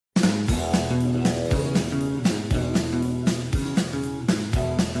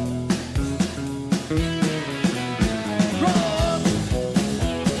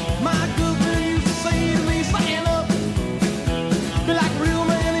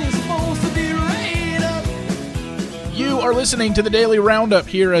are listening to the Daily Roundup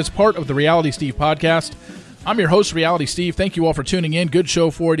here as part of the Reality Steve podcast. I'm your host, Reality Steve. Thank you all for tuning in. Good show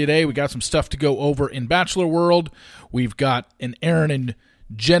for you today. We got some stuff to go over in Bachelor World. We've got an Aaron and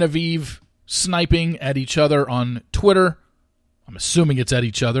Genevieve sniping at each other on Twitter. I'm assuming it's at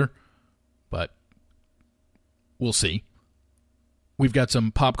each other, but we'll see. We've got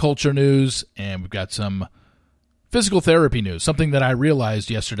some pop culture news, and we've got some physical therapy news, something that I realized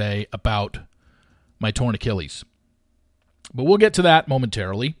yesterday about my torn Achilles. But we'll get to that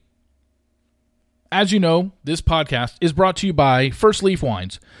momentarily. As you know, this podcast is brought to you by First Leaf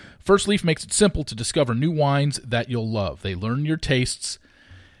Wines. First Leaf makes it simple to discover new wines that you'll love. They learn your tastes,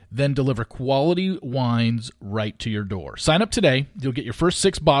 then deliver quality wines right to your door. Sign up today. You'll get your first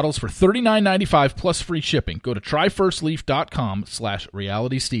 6 bottles for $39.95 plus free shipping. Go to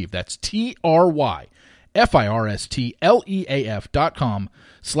tryfirstleaf.com/realitysteve. That's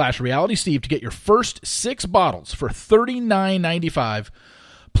tryfirstleaf.com/realitysteve to get your first 6 bottles for $39.95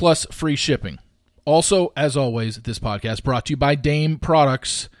 plus free shipping. Also, as always, this podcast brought to you by Dame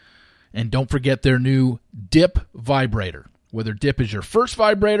Products. And don't forget their new Dip Vibrator. Whether Dip is your first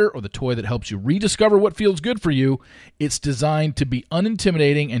vibrator or the toy that helps you rediscover what feels good for you, it's designed to be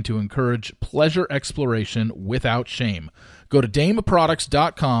unintimidating and to encourage pleasure exploration without shame. Go to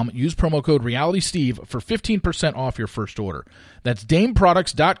dameproducts.com, use promo code RealitySteve for 15% off your first order. That's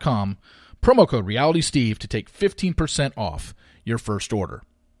dameproducts.com, promo code RealitySteve to take 15% off your first order.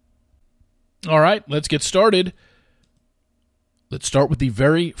 All right, let's get started. Let's start with the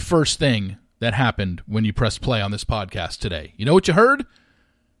very first thing that happened when you pressed play on this podcast today. You know what you heard?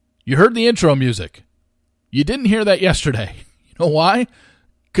 You heard the intro music. You didn't hear that yesterday. You know why?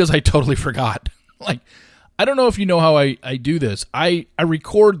 Because I totally forgot. I don't know if you know how I do this. I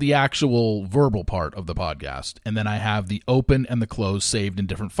record the actual verbal part of the podcast, and then I have the open and the close saved in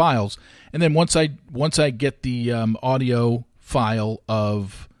different files. And then once I get the audio file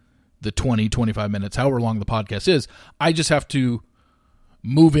of the 20, 25 minutes, however long the podcast is, I just have to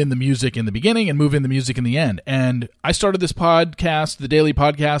move in the music in the beginning and move in the music in the end. And I started this podcast, the daily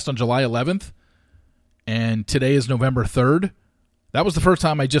podcast, on July 11th, and today is November 3rd. That was the first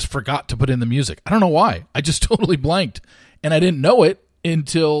time I just forgot to put in the music. I don't know why. I just totally blanked, and I didn't know it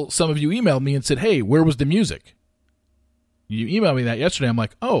until some of you emailed me and said, hey, where was the music? You emailed me that yesterday. I'm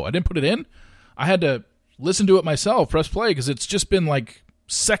like, oh, I didn't put it in? I had to listen to it myself, press play, because it's just been like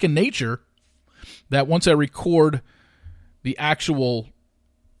second nature that once I record the actual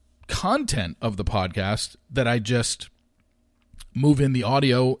content of the podcast, that I just move in the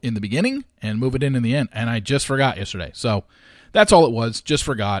audio in the beginning and move it in the end. And I just forgot yesterday. So that's all it was. Just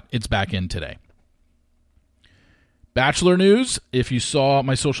forgot. It's back in today. Bachelor news. If you saw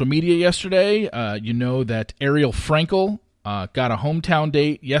my social media yesterday, you know that Ariel Frankel got a hometown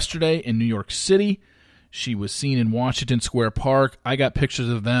date yesterday in New York City. She was seen in Washington Square Park. I got pictures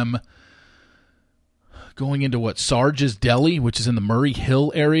of them going into Sarge's Deli, which is in the Murray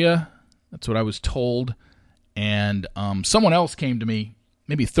Hill area. That's what I was told. And someone else came to me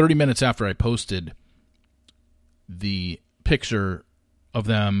maybe 30 minutes after I posted the picture of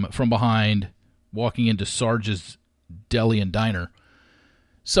them from behind walking into Sarge's Deli and Diner.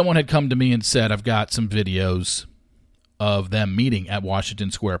 Someone had come to me and said, I've got some videos of them meeting at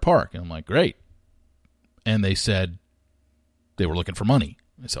Washington Square Park. And I'm like, great. And they said they were looking for money.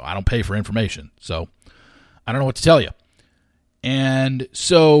 So I don't pay for information. So I don't know what to tell you. And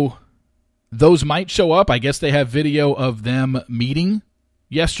so those might show up. I guess they have video of them meeting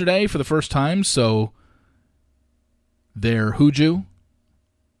yesterday for the first time. So they're Hooju.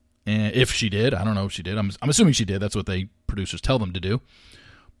 And if she did, I don't know if she did. I'm assuming she did. That's what the producers tell them to do.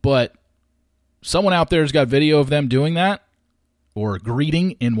 But someone out there has got video of them doing that or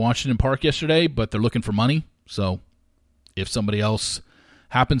greeting in Washington Park yesterday, but they're looking for money. So if somebody else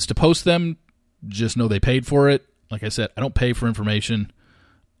happens to post them, just know they paid for it. Like I said, I don't pay for information,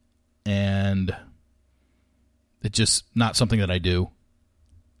 and it's just not something that I do.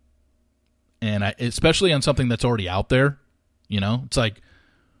 And especially on something that's already out there, it's like,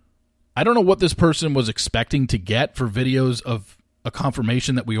 I don't know what this person was expecting to get for videos of a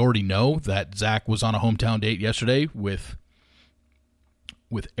confirmation that we already know that Zach was on a hometown date yesterday with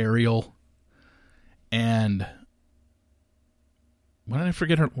Ariel. And why did I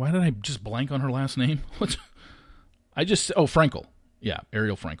forget her? Why did I just blank on her last name? Frankel. Yeah,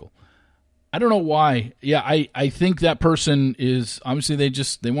 Ariel Frankel. I don't know why. Yeah, I think that person is, obviously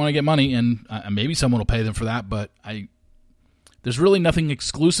they want to get money, and maybe someone will pay them for that, but there's really nothing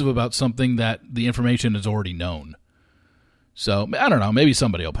exclusive about something that the information is already known. So, I don't know, maybe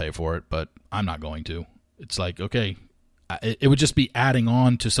somebody will pay for it, but I'm not going to. It's like, okay, it would just be adding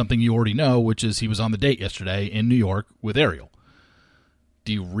on to something you already know, which is he was on the date yesterday in New York with Ariel.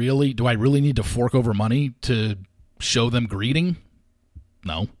 Do I really need to fork over money to show them greeting?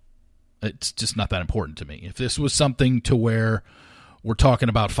 No. It's just not that important to me. If this was something to where we're talking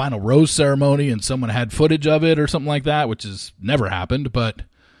about final rose ceremony and someone had footage of it or something like that, which has never happened, but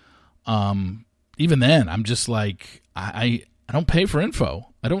even then, I'm just like, I don't pay for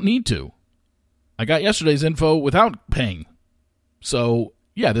info. I don't need to. I got yesterday's info without paying. So,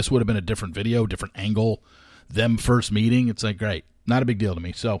 yeah, this would have been a different video, different angle, them first meeting. It's like, great. Not a big deal to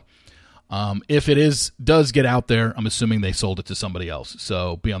me. So, if it does get out there, I'm assuming they sold it to somebody else.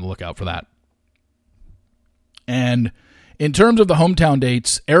 So, be on the lookout for that. And in terms of the hometown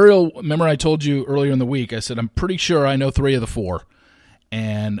dates, Ariel, remember I told you earlier in the week, I said, I'm pretty sure I know 3 of the 4.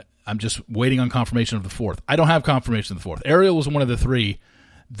 And I'm just waiting on confirmation of the 4th. I don't have confirmation of the 4th. Ariel was one of the 3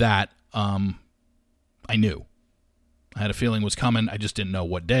 that I knew. I had a feeling was coming. I just didn't know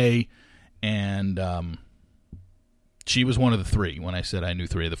what day. And she was one of the 3 when I said I knew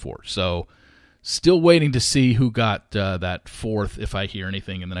 3 of the 4. So still waiting to see who got that 4th if I hear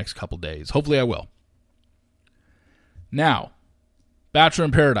anything in the next couple days. Hopefully I will. Now, Bachelor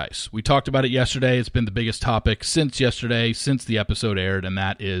in Paradise. We talked about it yesterday. It's been the biggest topic since yesterday, since the episode aired, and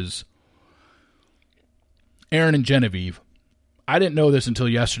that is Aaron and Genevieve. I didn't know this until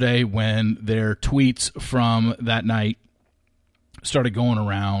yesterday when their tweets from that night started going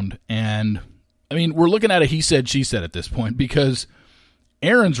around. And, I mean, we're looking at a he said, she said at this point, because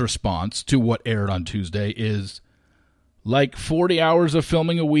Aaron's response to what aired on Tuesday is, like 40 hours of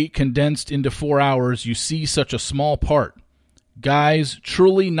filming a week condensed into 4 hours, you see such a small part. Guys,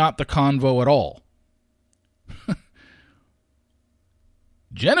 truly not the convo at all.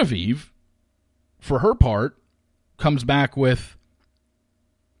 Genevieve, for her part, comes back with,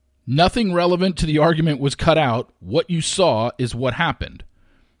 nothing relevant to the argument was cut out. What you saw is what happened.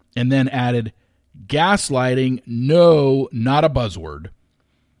 And then added, gaslighting, no, not a buzzword.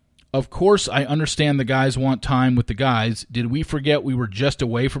 Of course, I understand the guys want time with the guys. Did we forget we were just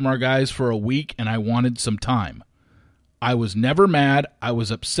away from our guys for a week and I wanted some time? I was never mad. I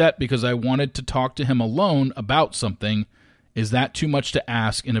was upset because I wanted to talk to him alone about something. Is that too much to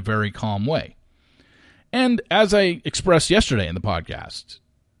ask in a very calm way? And as I expressed yesterday in the podcast,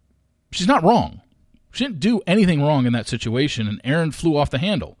 she's not wrong. She didn't do anything wrong in that situation, and Aaron flew off the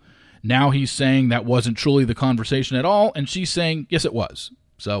handle. Now he's saying that wasn't truly the conversation at all, and she's saying, yes, it was.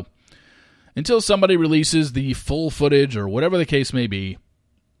 So until somebody releases the full footage or whatever the case may be,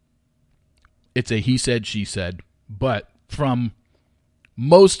 it's a he said, she said. But from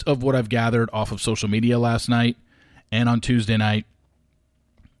most of what I've gathered off of social media last night and on Tuesday night,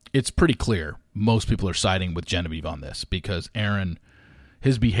 it's pretty clear most people are siding with Genevieve on this because Aaron,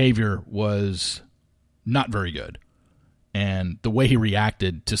 his behavior was not very good. And the way he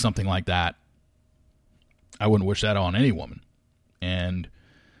reacted to something like that, I wouldn't wish that on any woman. And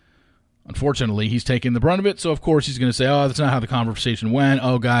unfortunately, he's taking the brunt of it, so of course he's going to say, oh, that's not how the conversation went.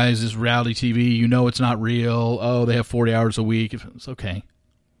 Oh, guys, this is reality TV. You know it's not real. Oh, they have 40 hours a week. It's okay.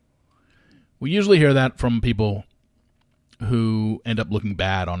 We usually hear that from people who end up looking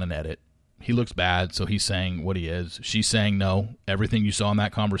bad on an edit. He looks bad, so he's saying what he is. She's saying, no, everything you saw in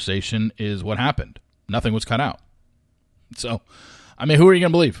that conversation is what happened. Nothing was cut out. So, I mean, who are you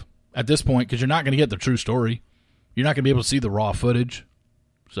going to believe at this point? Because you're not going to get the true story. You're not going to be able to see the raw footage.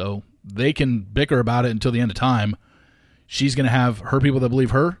 So they can bicker about it until the end of time. She's going to have her people that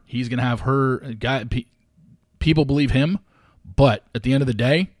believe her. He's going to have people believe him. But at the end of the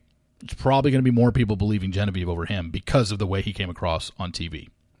day, it's probably going to be more people believing Genevieve over him because of the way he came across on TV.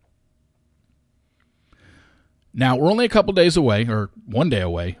 Now, we're only a couple days away, or 1 day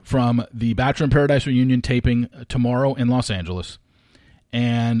away, from the Bachelor in Paradise reunion taping tomorrow in Los Angeles.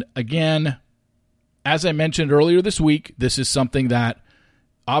 And again, as I mentioned earlier this week, this is something that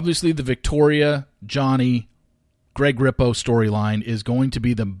obviously the Victoria, Johnny, Greg Rippo storyline is going to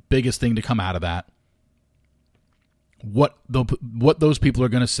be the biggest thing to come out of that. What those people are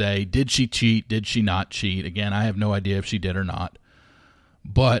going to say. Did she cheat? Did she not cheat? Again, I have no idea if she did or not.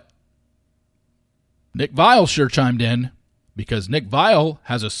 But Nick Viall sure chimed in because Nick Viall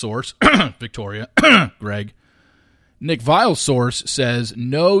has a source, Victoria, Greg. Nick Viall's source says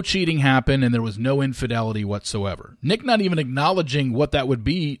no cheating happened and there was no infidelity whatsoever. Nick not even acknowledging what that would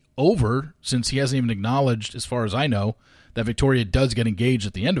be over, since he hasn't even acknowledged, as far as I know, that Victoria does get engaged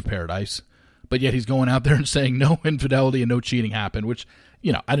at the end of Paradise. But yet he's going out there and saying no infidelity and no cheating happened, which,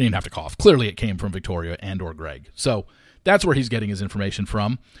 you know, I didn't even have to cough. Clearly it came from Victoria and or Greg. So that's where he's getting his information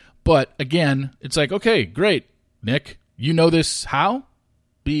from. But again, it's like, okay, great, Nick. You know this how?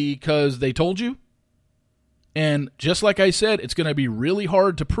 Because they told you? And just like I said, it's going to be really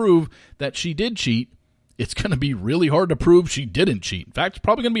hard to prove that she did cheat. It's going to be really hard to prove she didn't cheat. In fact, it's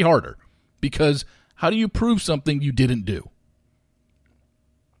probably going to be harder, because how do you prove something you didn't do?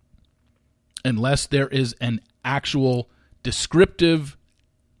 Unless there is an actual descriptive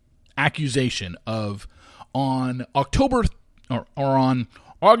accusation of on October or on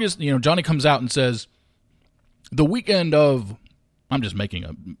August, Johnny comes out and says, the weekend of, I'm just making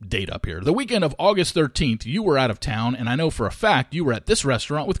a date up here, the weekend of August 13th, you were out of town, and I know for a fact you were at this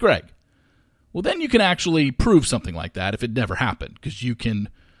restaurant with Greg. Well, then you can actually prove something like that if it never happened, because you can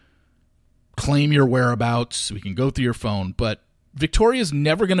claim your whereabouts, we can go through your phone, but Victoria's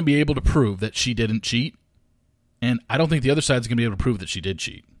never going to be able to prove that she didn't cheat, and I don't think the other side's going to be able to prove that she did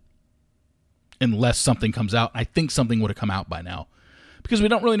cheat. Unless something comes out. I think something would have come out by now, because we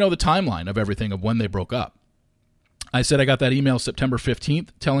don't really know the timeline of everything of when they broke up. I said I got that email September 15th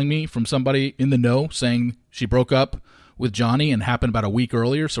telling me from somebody in the know saying she broke up with Johnny and happened about a week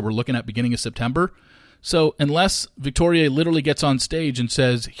earlier, so we're looking at beginning of September. So unless Victoria literally gets on stage and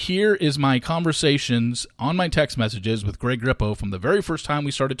says, here is my conversations on my text messages with Greg Grippo from the very first time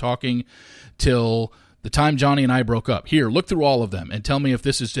we started talking till the time Johnny and I broke up. Here, look through all of them and tell me if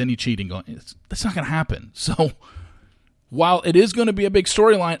this is any cheating going. That's not going to happen. So while it is going to be a big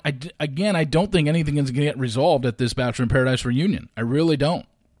storyline, I don't think anything is going to get resolved at this Bachelor in Paradise reunion. I really don't,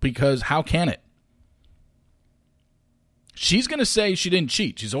 because how can it? She's going to say she didn't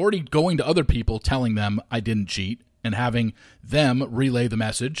cheat. She's already going to other people telling them I didn't cheat and having them relay the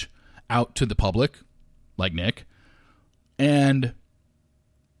message out to the public, like Nick. And,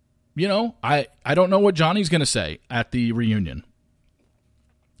 I don't know what Johnny's going to say at the reunion.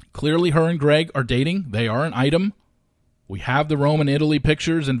 Clearly her and Greg are dating. They are an item. We have the Rome and Italy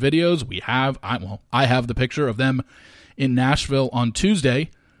pictures and videos. I have the picture of them in Nashville on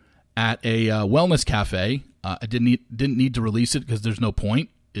Tuesday at a wellness cafe. I didn't need to release it because there's no point.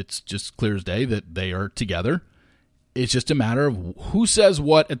 It's just clear as day that they are together. It's just a matter of who says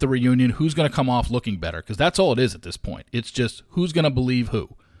what at the reunion, who's going to come off looking better, because that's all it is at this point. It's just who's going to believe who.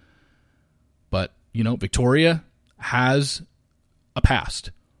 But, Victoria has a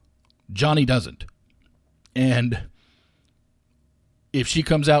past. Johnny doesn't. And if she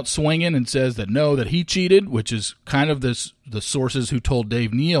comes out swinging and says that no, that he cheated, which is kind of the sources who told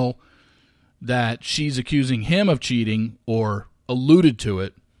Dave Neal that she's accusing him of cheating or alluded to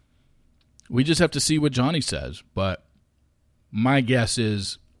it, we just have to see what Johnny says. But my guess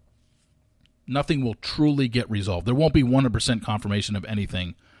is nothing will truly get resolved. There won't be 100% confirmation of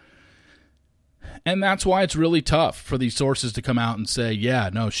anything. And that's why it's really tough for these sources to come out and say, yeah,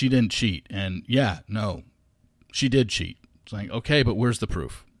 no, she didn't cheat. And yeah, no, she did cheat. It's like, okay, but where's the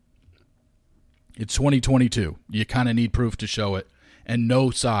proof? It's 2022. You kind of need proof to show it. And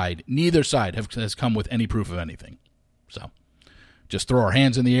neither side has come with any proof of anything. So just throw our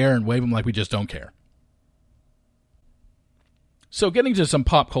hands in the air and wave them like we just don't care. So getting to some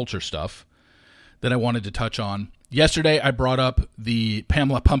pop culture stuff that I wanted to touch on. Yesterday I brought up the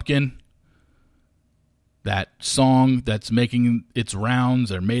Pamela Pumpkin, that song that's making its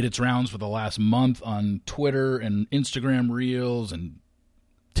rounds, or made its rounds for the last month on Twitter and Instagram Reels and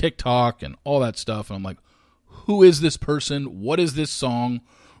TikTok and all that stuff. And I'm like, who is this person? What is this song?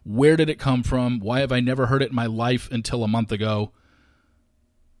 Where did it come from? Why have I never heard it in my life until a month ago?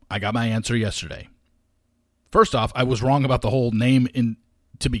 I got my answer yesterday. First off, I was wrong about the whole name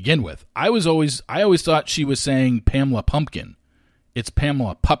to begin with. I always thought she was saying Pamela Pumpkin. It's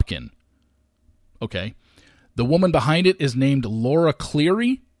Pamela Pupkin. Okay. The woman behind it is named Laura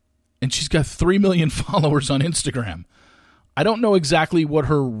Cleary, and she's got 3 million followers on Instagram. I don't know exactly what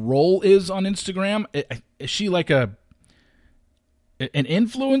her role is on Instagram. Is she like an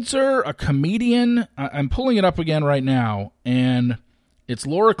influencer, a comedian? I'm pulling it up again right now, and it's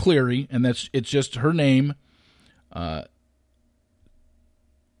Laura Cleary, and it's just her name, Lauraclery,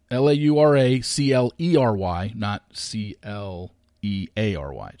 not Cleary.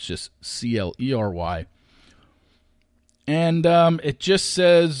 It's just Clery. And it just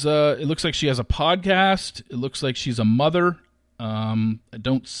says, it looks like she has a podcast. It looks like she's a mother. I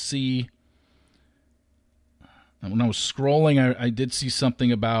don't see, when I was scrolling, I did see something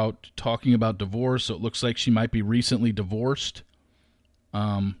about talking about divorce, so it looks like she might be recently divorced.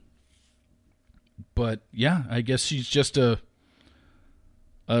 But yeah, I guess she's just a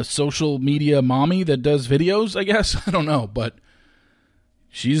social media mommy that does videos, I guess. I don't know, but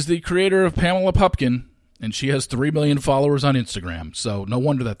she's the creator of Pamela Pupkin. And she has 3 million followers on Instagram. So no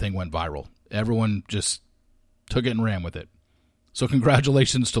wonder that thing went viral. Everyone just took it and ran with it. So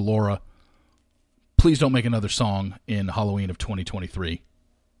congratulations to Laura. Please don't make another song in Halloween of 2023.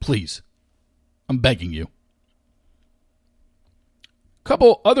 Please. I'm begging you.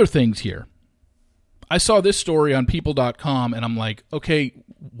 Couple other things here. I saw this story on people.com and I'm like, okay,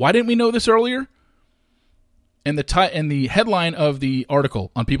 why didn't we know this earlier? And the headline of the article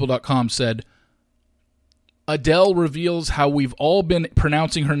on people.com said, Adele reveals how we've all been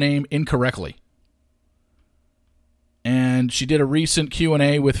pronouncing her name incorrectly. And she did a recent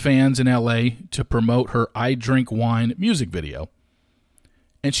Q&A with fans in LA to promote her I Drink Wine music video.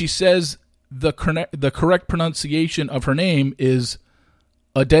 And she says the correct pronunciation of her name is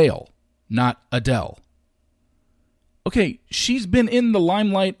Adele, not Adele. Okay, she's been in the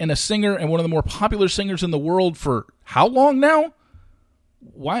limelight and a singer and one of the more popular singers in the world for how long now?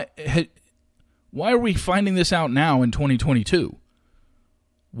 Why are we finding this out now in 2022?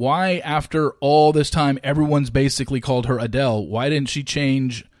 Why, after all this time, everyone's basically called her Adele? Why didn't she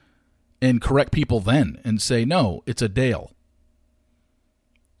change and correct people then and say, no, it's Adele?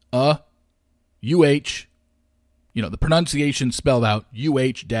 U-H, the pronunciation spelled out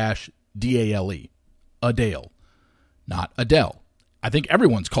U-H-D-A-L-E. Adele. Not Adele. I think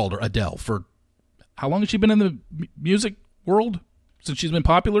everyone's called her Adele for how long has she been in the music world? Since she's been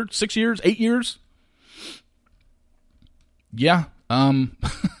popular? 6 years? 8 years? Yeah.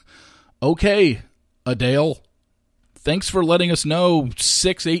 Okay, Adele. Thanks for letting us know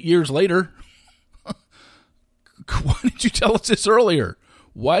 6-8 years later. Why didn't you tell us this earlier?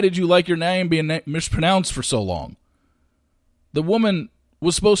 Why did you like your name being mispronounced for so long? The woman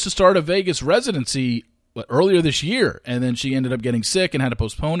was supposed to start a Vegas residency earlier this year, and then she ended up getting sick and had to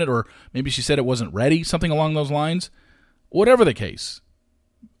postpone it, or maybe she said it wasn't ready, something along those lines. Whatever the case,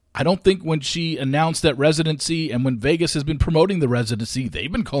 I don't think when she announced that residency and when Vegas has been promoting the residency,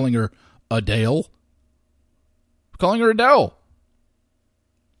 they've been calling her Adele. Calling her Adele.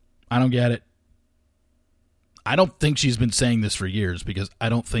 I don't get it. I don't think she's been saying this for years, because I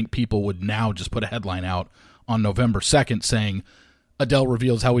don't think people would now just put a headline out on November 2nd saying, Adele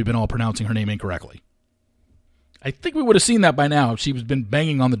reveals how we've been all pronouncing her name incorrectly. I think we would have seen that by now if she was been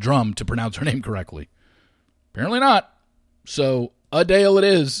banging on the drum to pronounce her name correctly. Apparently not. So, Adele it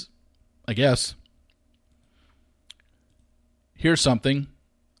is, I guess. Here's something.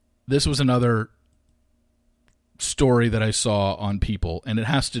 This was another story that I saw on People, and it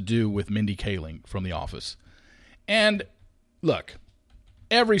has to do with Mindy Kaling from The Office. And, look,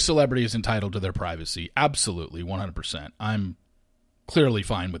 every celebrity is entitled to their privacy. Absolutely, 100%. I'm clearly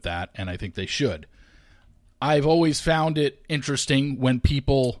fine with that, and I think they should. I've always found it interesting when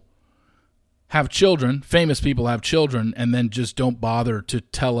people have children, famous people have children, and then just don't bother to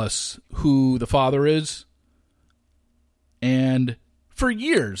tell us who the father is. And for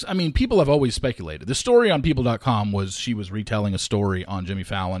years, people have always speculated. The story on people.com was she was retelling a story on Jimmy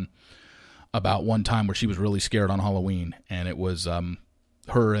Fallon about one time where she was really scared on Halloween, and it was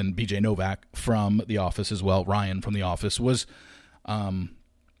her and BJ Novak from The Office as well. Ryan from The Office was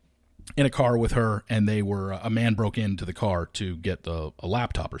in a car with her, and they were a man broke into the car to get a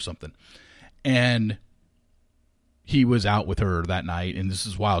laptop or something, and he was out with her that night, and this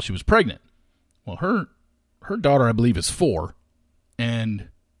is while she was pregnant. Well, her daughter, I believe, is 4, and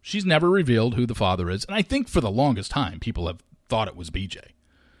she's never revealed who the father is, and I think for the longest time people have thought it was BJ,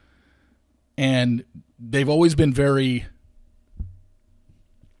 and they've always been very,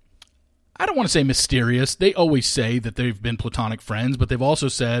 I don't want to say mysterious. They always say that they've been platonic friends, but they've also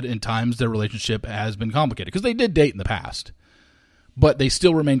said in times their relationship has been complicated because they did date in the past. But they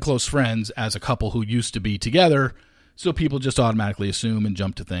still remain close friends as a couple who used to be together, so people just automatically assume and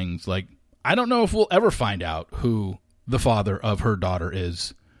jump to things like, I don't know if we'll ever find out who the father of her daughter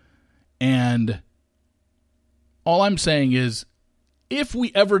is. And all I'm saying is, if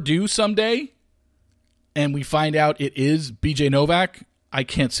we ever do someday and we find out it is BJ Novak, I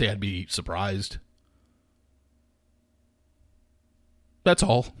can't say I'd be surprised. That's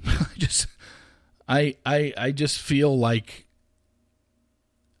all. I just feel like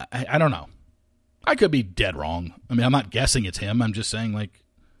I don't know. I could be dead wrong. I'm not guessing it's him. I'm just saying, like,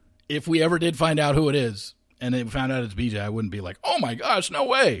 if we ever did find out who it is and they found out it's BJ, I wouldn't be like, oh my gosh, no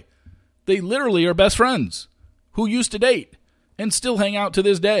way. They literally are best friends who used to date and still hang out to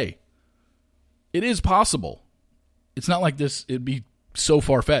this day. It is possible. It's not like this, it'd be so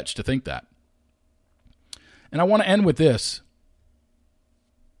far-fetched to think that. And I want to end with this.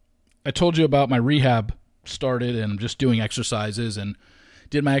 I told you about my rehab started, and I'm just doing exercises, and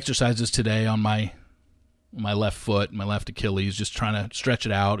did my exercises today on my left foot, my left Achilles, just trying to stretch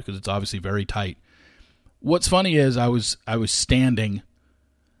it out because it's obviously very tight. What's funny is I was standing,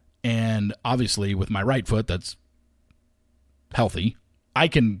 and obviously with my right foot that's healthy, I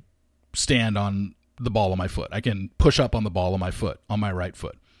can stand on the ball of my foot. I can push up on the ball of my foot, on my right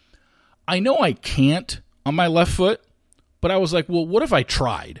foot. I know I can't on my left foot, But I was like, well, what if I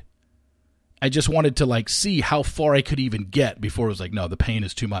tried? I just wanted to like see how far I could even get before it was like, no, the pain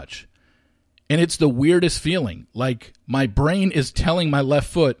is too much. And it's the weirdest feeling. Like my brain is telling my left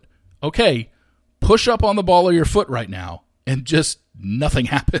foot, okay, push up on the ball of your foot right now, and just nothing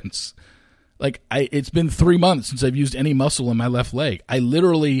happens. Like it's been 3 months since I've used any muscle in my left leg. I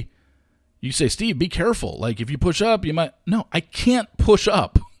literally, you say, Steve, be careful. Like if you push up, you might, no, I can't push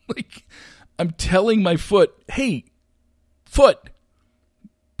up. Like I'm telling my foot, hey, foot,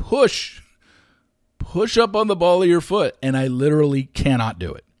 push up on the ball of your foot, and I literally cannot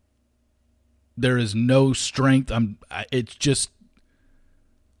do it. There is no strength. It's just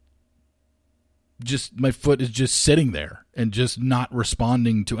my foot is just sitting there and just not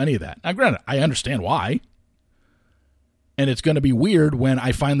responding to any of that. Now, granted, I understand why, and it's going to be weird when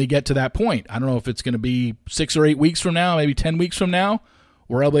I finally get to that point. I don't know if it's going to be 6 or 8 weeks from now, maybe 10 weeks from now,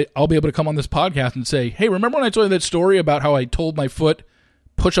 where I'll be able to come on this podcast and say, hey, remember when I told you that story about how I told my foot,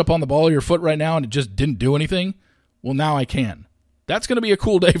 push up on the ball of your foot right now, and it just didn't do anything? Well, now I can. That's going to be a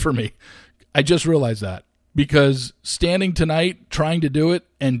cool day for me. I just realized that, because standing tonight, trying to do it,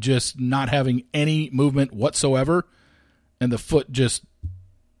 and just not having any movement whatsoever, and the foot just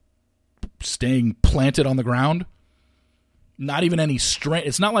staying planted on the ground, not even any strain.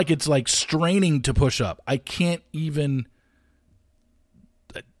 It's not like it's like straining to push up. I can't even,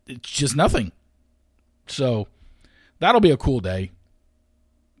 it's just nothing. So that'll be a cool day.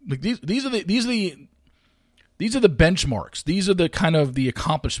 Like these are the benchmarks. These are the kind of the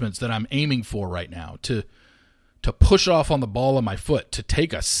accomplishments that I'm aiming for right now, to push off on the ball of my foot, to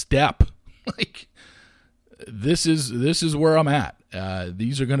take a step. Like this is where I'm at.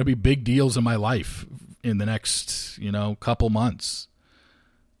 These are going to be big deals in my life in the next, couple months.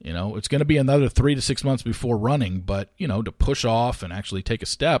 It's going to be another 3 to 6 months before running, but to push off and actually take a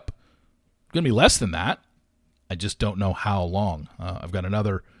step, it's going to be less than that. I just don't know how long. I've got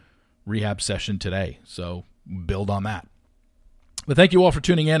another rehab session today, so build on that. But thank you all for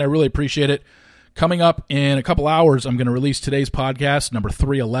tuning in. I really appreciate it. Coming up in a couple hours, I'm going to release today's podcast, number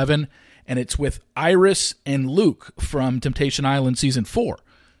 311, and it's with Iris and Luke from Temptation Island Season 4. And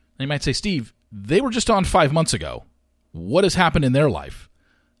you might say, Steve, they were just on 5 months ago. What has happened in their life?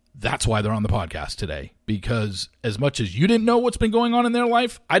 That's why they're on the podcast today, because as much as you didn't know what's been going on in their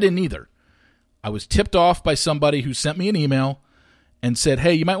life, I didn't either. I was tipped off by somebody who sent me an email and said,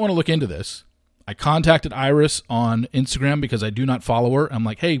 hey, you might want to look into this. I contacted Iris on Instagram because I do not follow her. I'm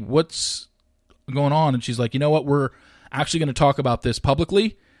like, hey, what's going on? And she's like, you know what? We're actually going to talk about this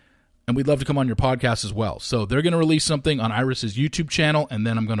publicly, and we'd love to come on your podcast as well. So they're going to release something on Iris's YouTube channel, and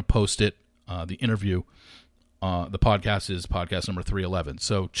then I'm going to post it, the interview. The podcast is podcast number 311.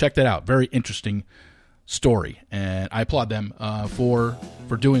 So check that out. Very interesting story, and I applaud them for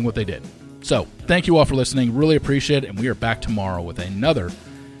doing what they did. So thank you all for listening. Really appreciate it, and we are back tomorrow with another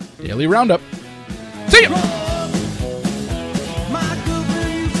Daily Roundup. See ya!